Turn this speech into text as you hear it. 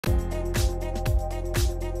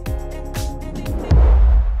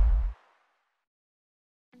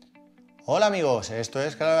Hola amigos, esto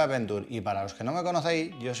es Crawl Adventure y para los que no me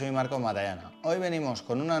conocéis, yo soy Marcos Matallana. Hoy venimos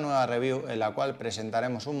con una nueva review en la cual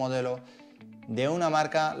presentaremos un modelo de una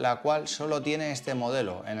marca la cual solo tiene este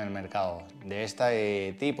modelo en el mercado, de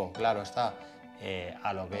este tipo, claro está.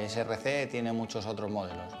 A lo que es RC tiene muchos otros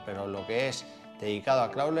modelos, pero lo que es dedicado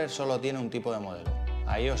a crawler solo tiene un tipo de modelo.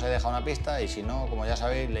 Ahí os he dejado una pista y si no, como ya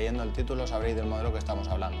sabéis, leyendo el título sabréis del modelo que estamos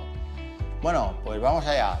hablando. Bueno, pues vamos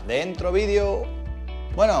allá, dentro vídeo.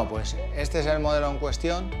 Bueno, pues este es el modelo en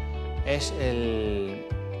cuestión, es el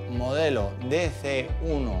modelo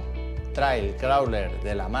dc1 Trail Crawler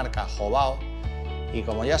de la marca Hobao y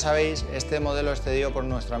como ya sabéis, este modelo es cedido por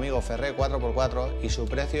nuestro amigo Ferré 4x4 y su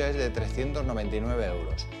precio es de 399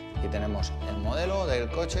 euros. Aquí tenemos el modelo del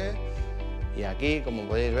coche y aquí, como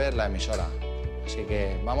podéis ver, la emisora. Así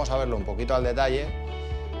que vamos a verlo un poquito al detalle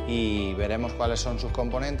y veremos cuáles son sus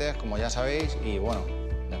componentes, como ya sabéis, y bueno,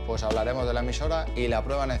 después hablaremos de la emisora y la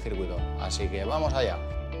prueba en el circuito. Así que vamos allá.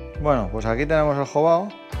 Bueno, pues aquí tenemos el hobao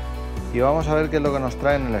y vamos a ver qué es lo que nos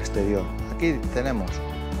trae en el exterior. Aquí tenemos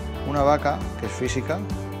una vaca que es física,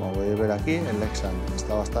 como podéis ver aquí, el Lexan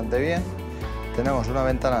está bastante bien. Tenemos una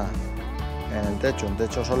ventana en el techo, un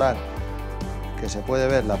techo solar, que se puede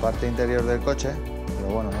ver la parte interior del coche, pero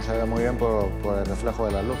bueno, no se ve muy bien por el reflejo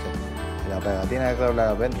de las luces. Y la pegatina de Crawl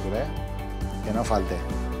Adventure, que no falte.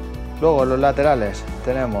 Luego en los laterales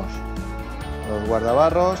tenemos los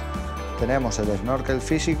guardabarros, tenemos el snorkel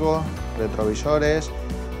físico, retrovisores,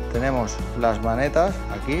 tenemos las manetas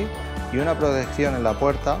aquí y una protección en la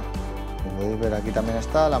puerta. Como podéis ver, aquí también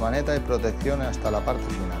está la maneta y protección hasta la parte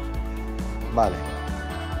final. Vale,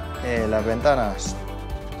 las ventanas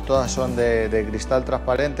todas son de cristal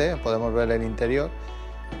transparente, podemos ver el interior.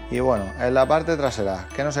 Y bueno, en la parte trasera,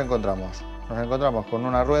 ¿qué nos encontramos? Nos encontramos con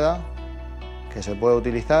una rueda que se puede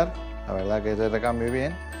utilizar, la verdad que es de recambio y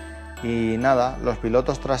bien. Y nada, los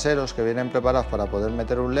pilotos traseros que vienen preparados para poder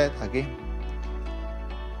meter un LED aquí.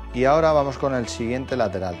 Y ahora vamos con el siguiente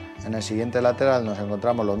lateral. En el siguiente lateral nos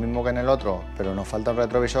encontramos lo mismo que en el otro, pero nos falta un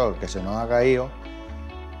retrovisor que se nos ha caído,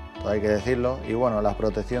 todo hay que decirlo. Y bueno, la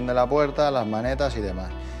protección de la puerta, las manetas y demás.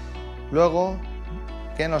 Luego,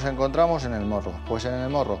 ¿qué nos encontramos en el morro? Pues en el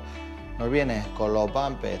morro nos viene con los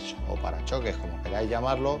bumpers o parachoques, como queráis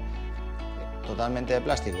llamarlo, totalmente de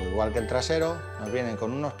plástico, igual que el trasero. Nos vienen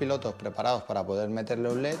con unos pilotos preparados para poder meterle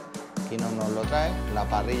un LED, aquí no nos lo trae, la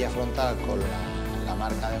parrilla frontal con la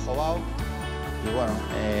marca de Hobao y bueno,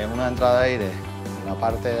 una entrada de aire en la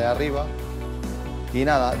parte de arriba. Y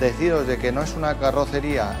nada, deciros de que no es una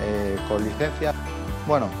carrocería con licencia.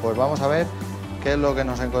 Bueno, pues vamos a ver qué es lo que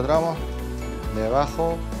nos encontramos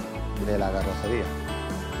debajo de la carrocería.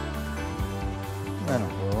 Bueno,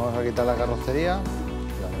 pues vamos a quitar la carrocería,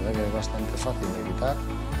 la verdad que es bastante fácil de quitar.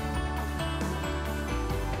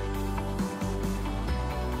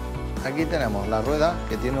 Aquí tenemos la rueda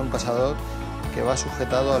que tiene un pasador que va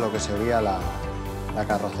sujetado a lo que sería la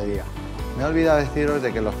carrocería. Me he olvidado deciros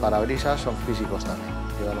de que los parabrisas son físicos también.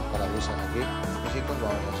 Lleva los parabrisas aquí, físicos,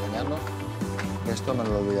 vamos a enseñarlos. Esto me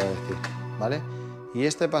lo he olvidado decir, ¿vale? Y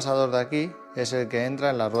este pasador de aquí es el que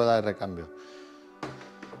entra en la rueda de recambio.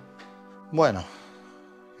 Bueno,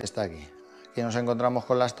 está aquí. Aquí nos encontramos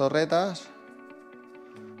con las torretas,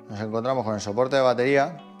 nos encontramos con el soporte de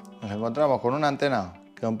batería, nos encontramos con una antena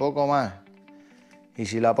que un poco más, y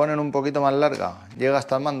si la ponen un poquito más larga, llega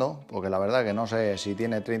hasta el mando, porque la verdad que no sé si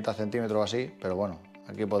tiene 30 centímetros o así, pero bueno,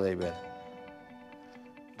 aquí podéis ver.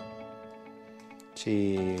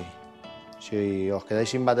 Si os quedáis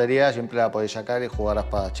sin batería, siempre la podéis sacar y jugar a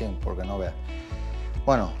espadachín, porque no veas.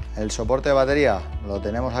 Bueno, el soporte de batería lo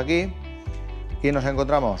tenemos aquí y nos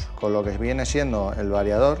encontramos con lo que viene siendo el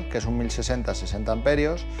variador, que es un 1060 60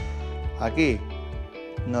 amperios. Aquí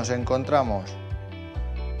nos encontramos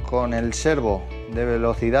con el servo de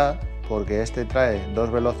velocidad, porque este trae dos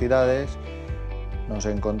velocidades. Nos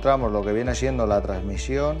encontramos lo que viene siendo la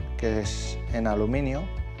transmisión, que es en aluminio.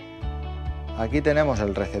 Aquí tenemos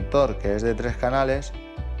el receptor, que es de 3 canales,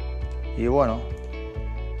 y bueno,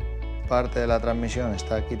 parte de la transmisión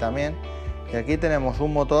está aquí también. Y aquí tenemos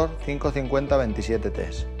un motor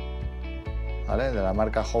 550-27T, ¿vale? De la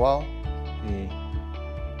marca Hobao.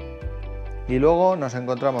 Y luego nos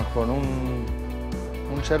encontramos con un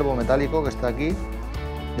servo metálico que está aquí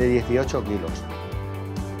de 18 kilos.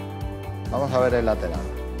 Vamos a ver el lateral.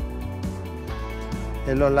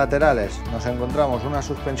 En los laterales nos encontramos unas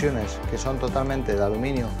suspensiones que son totalmente de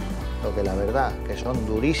aluminio, lo que la verdad que son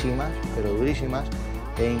durísimas, pero durísimas,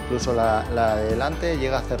 e incluso la de delante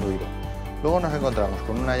llega a hacer ruido. Luego nos encontramos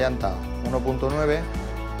con una llanta 1.9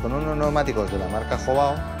 con unos neumáticos de la marca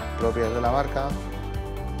Hobao, propias de la marca,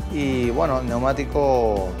 y bueno,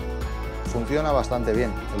 neumático funciona bastante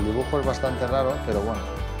bien. El dibujo es bastante raro, pero bueno,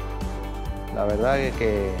 la verdad es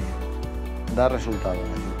que da resultado en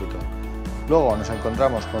el circuito. Luego nos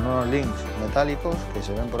encontramos con unos links metálicos que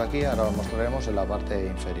se ven por aquí, ahora los mostraremos en la parte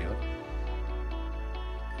inferior.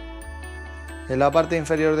 En la parte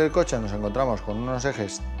inferior del coche nos encontramos con unos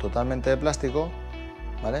ejes totalmente de plástico,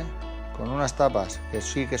 ¿vale? Con unas tapas que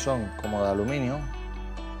sí que son como de aluminio.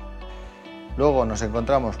 Luego nos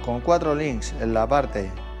encontramos con 4 links en la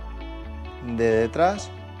parte de detrás,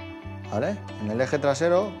 ¿vale? En el eje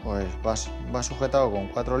trasero pues va sujetado con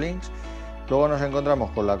 4 links. Luego nos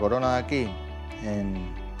encontramos con la corona de aquí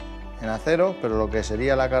en acero, pero lo que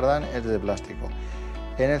sería la cardán es de plástico.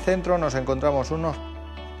 En el centro nos encontramos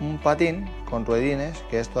un patín con ruedines,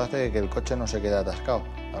 que esto hace que el coche no se quede atascado.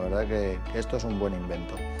 La verdad que esto es un buen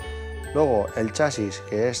invento. Luego el chasis,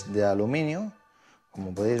 que es de aluminio,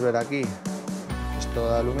 como podéis ver aquí, es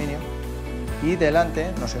todo de aluminio. Y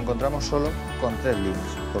delante nos encontramos solo con 3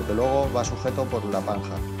 links, porque luego va sujeto por la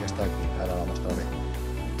panja que está aquí, ahora la mostraré.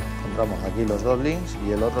 Encontramos aquí los 2 links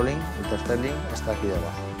y el otro link, el tercer link, está aquí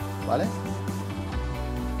debajo, ¿vale?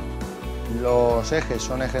 Los ejes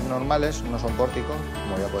son ejes normales, no son pórticos,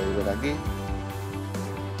 como ya podéis ver aquí.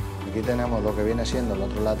 Aquí tenemos lo que viene siendo el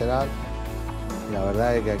otro lateral. Y la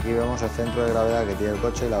verdad es que aquí vemos el centro de gravedad que tiene el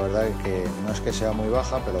coche y la verdad es que no es que sea muy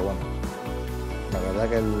baja, pero bueno, la verdad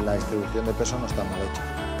que la distribución de peso no está mal hecha.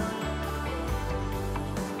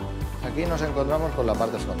 Aquí nos encontramos con la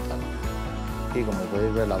parte frontal. Aquí, como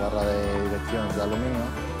podéis ver, la barra de dirección es de aluminio.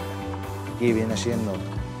 Aquí viene siendo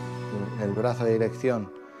el brazo de dirección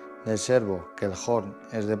del servo, que el horn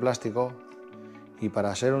es de plástico. Y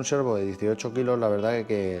para ser un servo de 18 kilos, la verdad es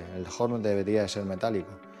que el horn debería de ser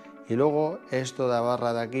metálico. Y luego esto de la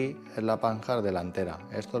barra de aquí es la panja delantera.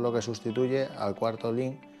 Esto es lo que sustituye al cuarto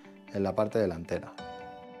link en la parte delantera.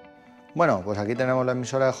 Bueno, pues aquí tenemos la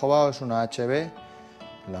emisora de hobao, es una HB,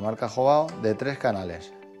 la marca hobao, de 3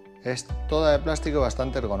 canales. Es toda de plástico y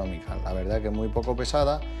bastante ergonómica, la verdad que muy poco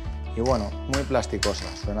pesada y bueno, muy plasticosa,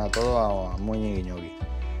 suena todo a muy ñigui-ñogui.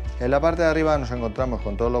 En la parte de arriba nos encontramos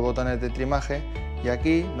con todos los botones de trimaje y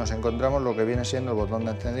aquí nos encontramos lo que viene siendo el botón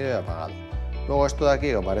de encendido y apagado. Luego esto de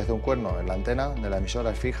aquí que parece un cuerno en la antena de la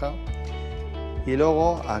emisora es fija. Y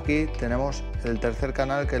luego aquí tenemos el tercer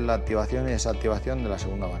canal, que es la activación y desactivación de la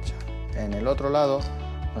segunda marcha. En el otro lado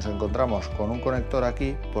nos encontramos con un conector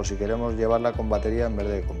aquí por si queremos llevarla con batería en vez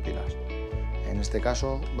de con pilas. En este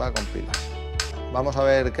caso va con pilas. Vamos a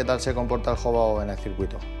ver qué tal se comporta el hobao en el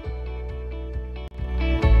circuito.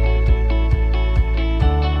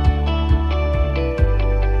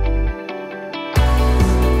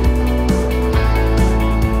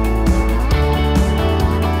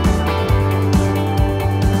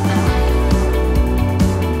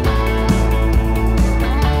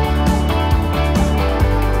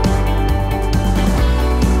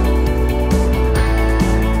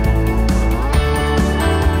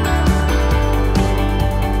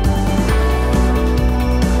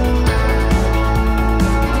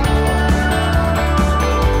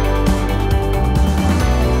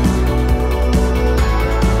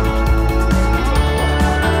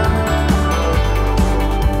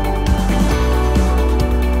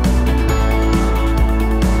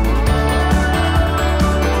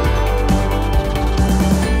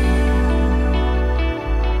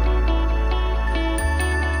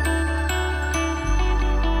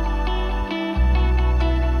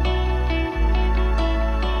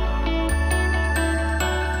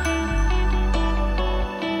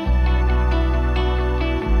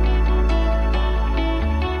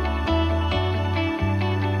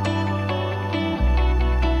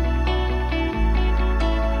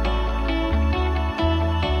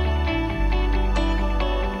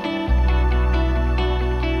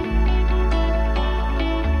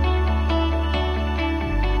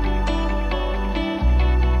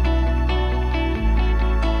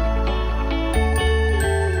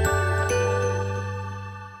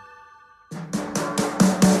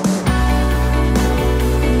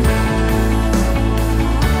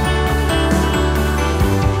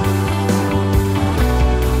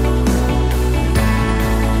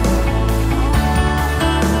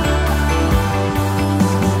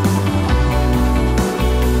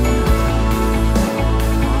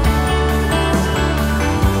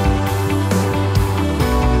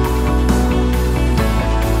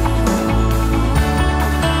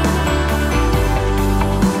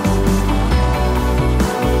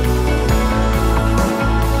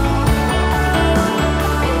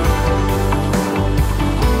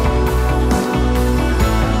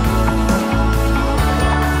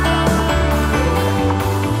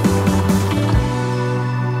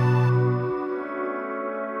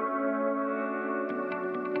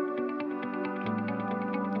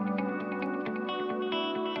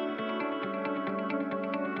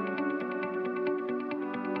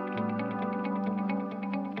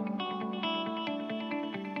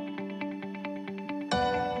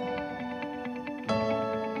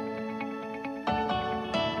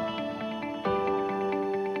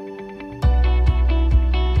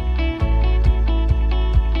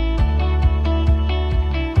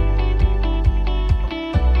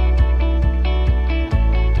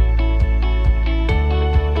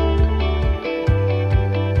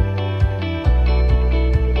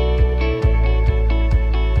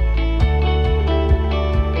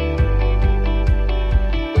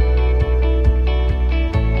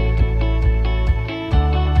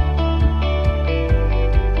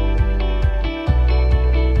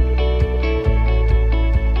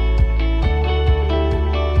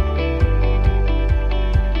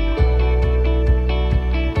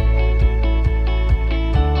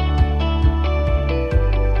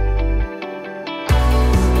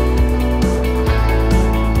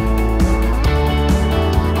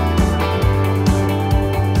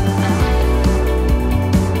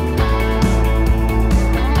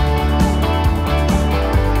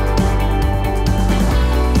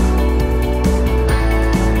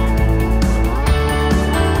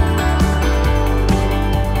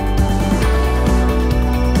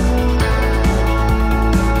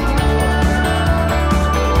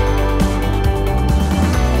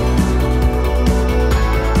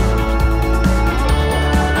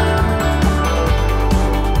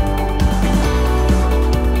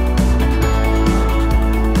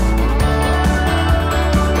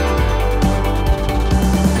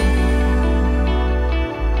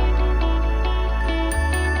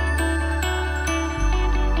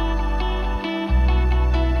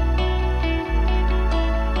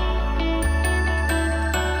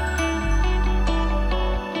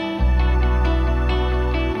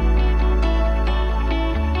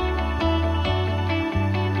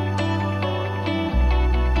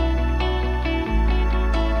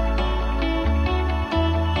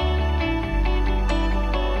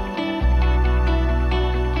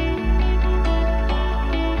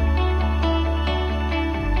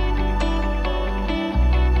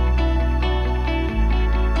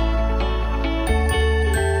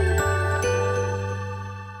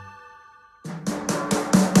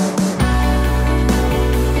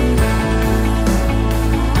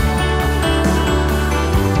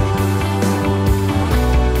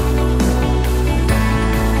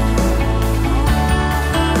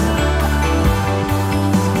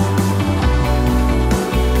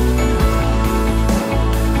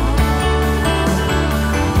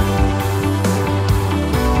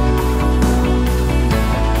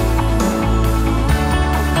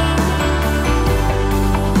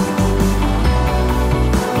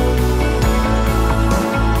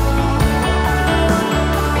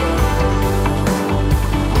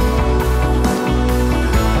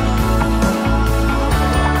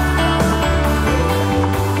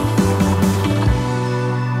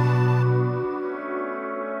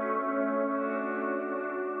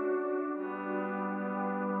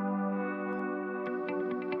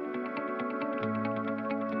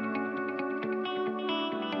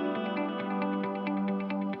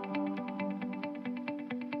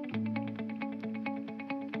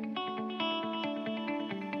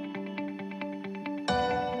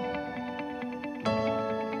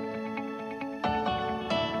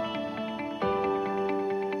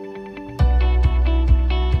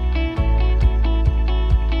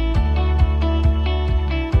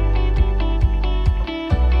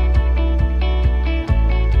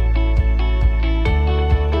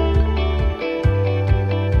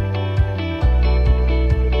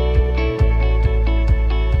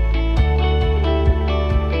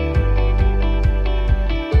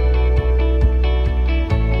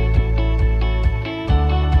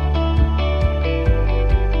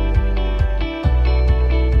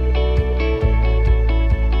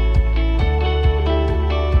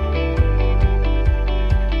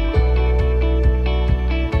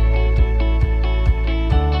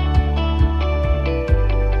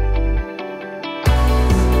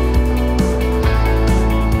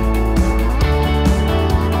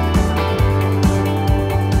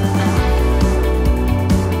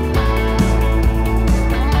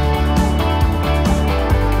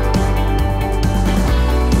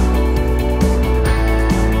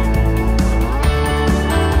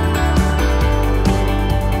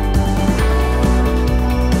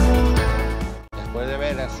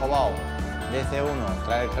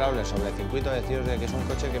 circuito, deciros de que es un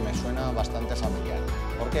coche que me suena bastante familiar.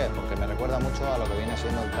 ¿Por qué? Porque me recuerda mucho a lo que viene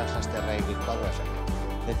siendo el Traxxas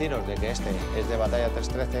TRX4F. Deciros de que este es de batalla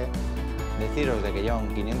 313, deciros de que lleva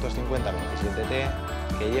un 550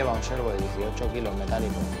 27T, que lleva un servo de 18 kilos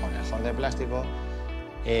metálico con cajón de plástico.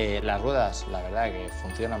 Las ruedas, la verdad que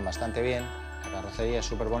funcionan bastante bien, la carrocería es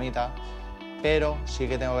súper bonita, pero sí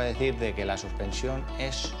que tengo que decir de que la suspensión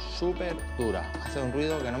es súper dura, hace un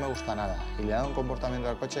ruido que no me gusta nada y le da un comportamiento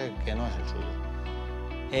al coche que no es el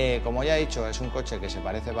suyo. Como ya he dicho, es un coche que se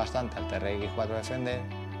parece bastante al TRX4 Defender,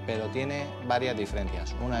 pero tiene varias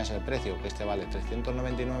diferencias. Una es el precio, que este vale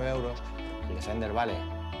 399 euros, el Defender vale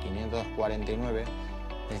 549.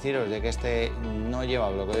 Deciros de que este no lleva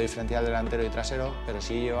bloqueo diferencial delantero y trasero, pero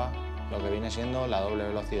sí lleva lo que viene siendo la doble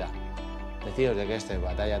velocidad. Deciros de que este es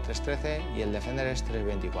batalla 313 y el Defender es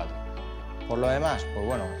 324. Por lo demás, pues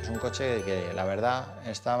bueno, es un coche que la verdad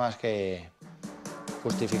está más que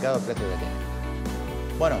justificado el precio que tiene.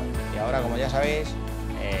 Bueno, y ahora, como ya sabéis,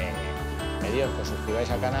 pediros que os suscribáis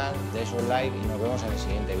al canal, deis un like y nos vemos en el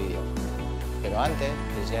siguiente vídeo. Pero antes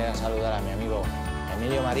quisiera saludar a mi amigo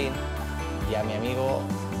Emilio Marín y a mi amigo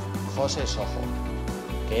José Sojo,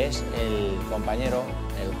 que es el compañero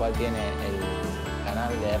el cual tiene el canal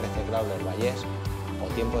de RC Crawler Vallés o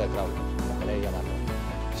Tiempo de Crawler, como queréis llamarlo.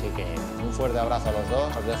 Así que un fuerte abrazo a los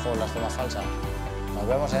dos, os dejo las tomas falsas. Nos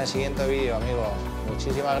vemos en el siguiente vídeo, amigos.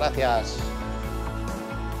 Muchísimas gracias.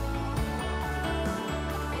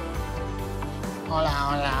 Hola,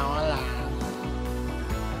 hola, hola.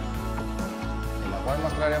 En la cual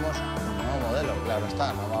mostraremos un nuevo modelo, claro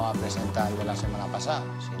está, no vamos a presentar el de la semana pasada,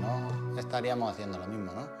 si no estaríamos haciendo lo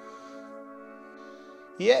mismo, ¿no?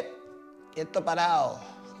 Y esto parado,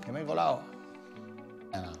 que me he colado.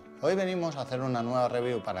 Hoy venimos a hacer una nueva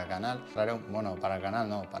review para el canal, bueno, para el canal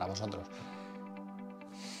no, para vosotros.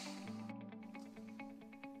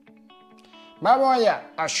 Vamos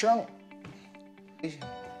allá, acción.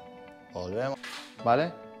 Volvemos,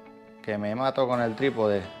 ¿vale? Que me mato con el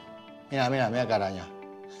trípode. Mira, mira, mira qué araña.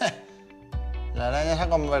 La araña se ha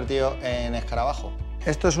convertido en escarabajo.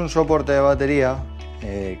 Esto es un soporte de batería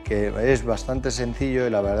que es bastante sencillo y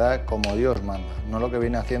la verdad como Dios manda, no lo que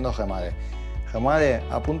viene haciendo Gemade. Gemade,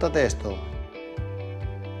 apúntate esto.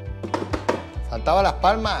 Faltaban las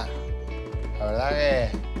palmas. La verdad que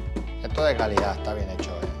esto de calidad está bien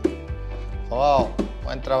hecho, Hobao,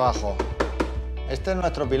 buen trabajo. Este es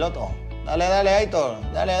nuestro piloto. Dale, dale,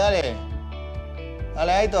 Aitor, dale, dale.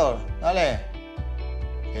 Dale, Aitor, dale.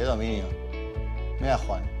 Qué dominio. Mira,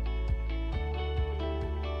 Juan.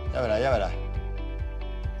 Ya verás, ya verás.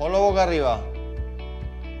 Ponlo boca arriba.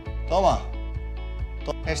 Toma.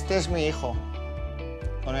 Este es mi hijo.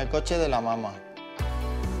 Con el coche de la mamá.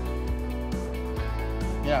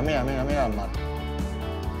 Mira, mira, mira, mira el mar.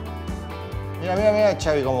 Mira, mira, mira el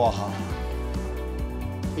Xavi cómo baja.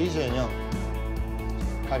 Sí, señor.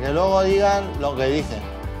 Para que luego digan lo que dicen.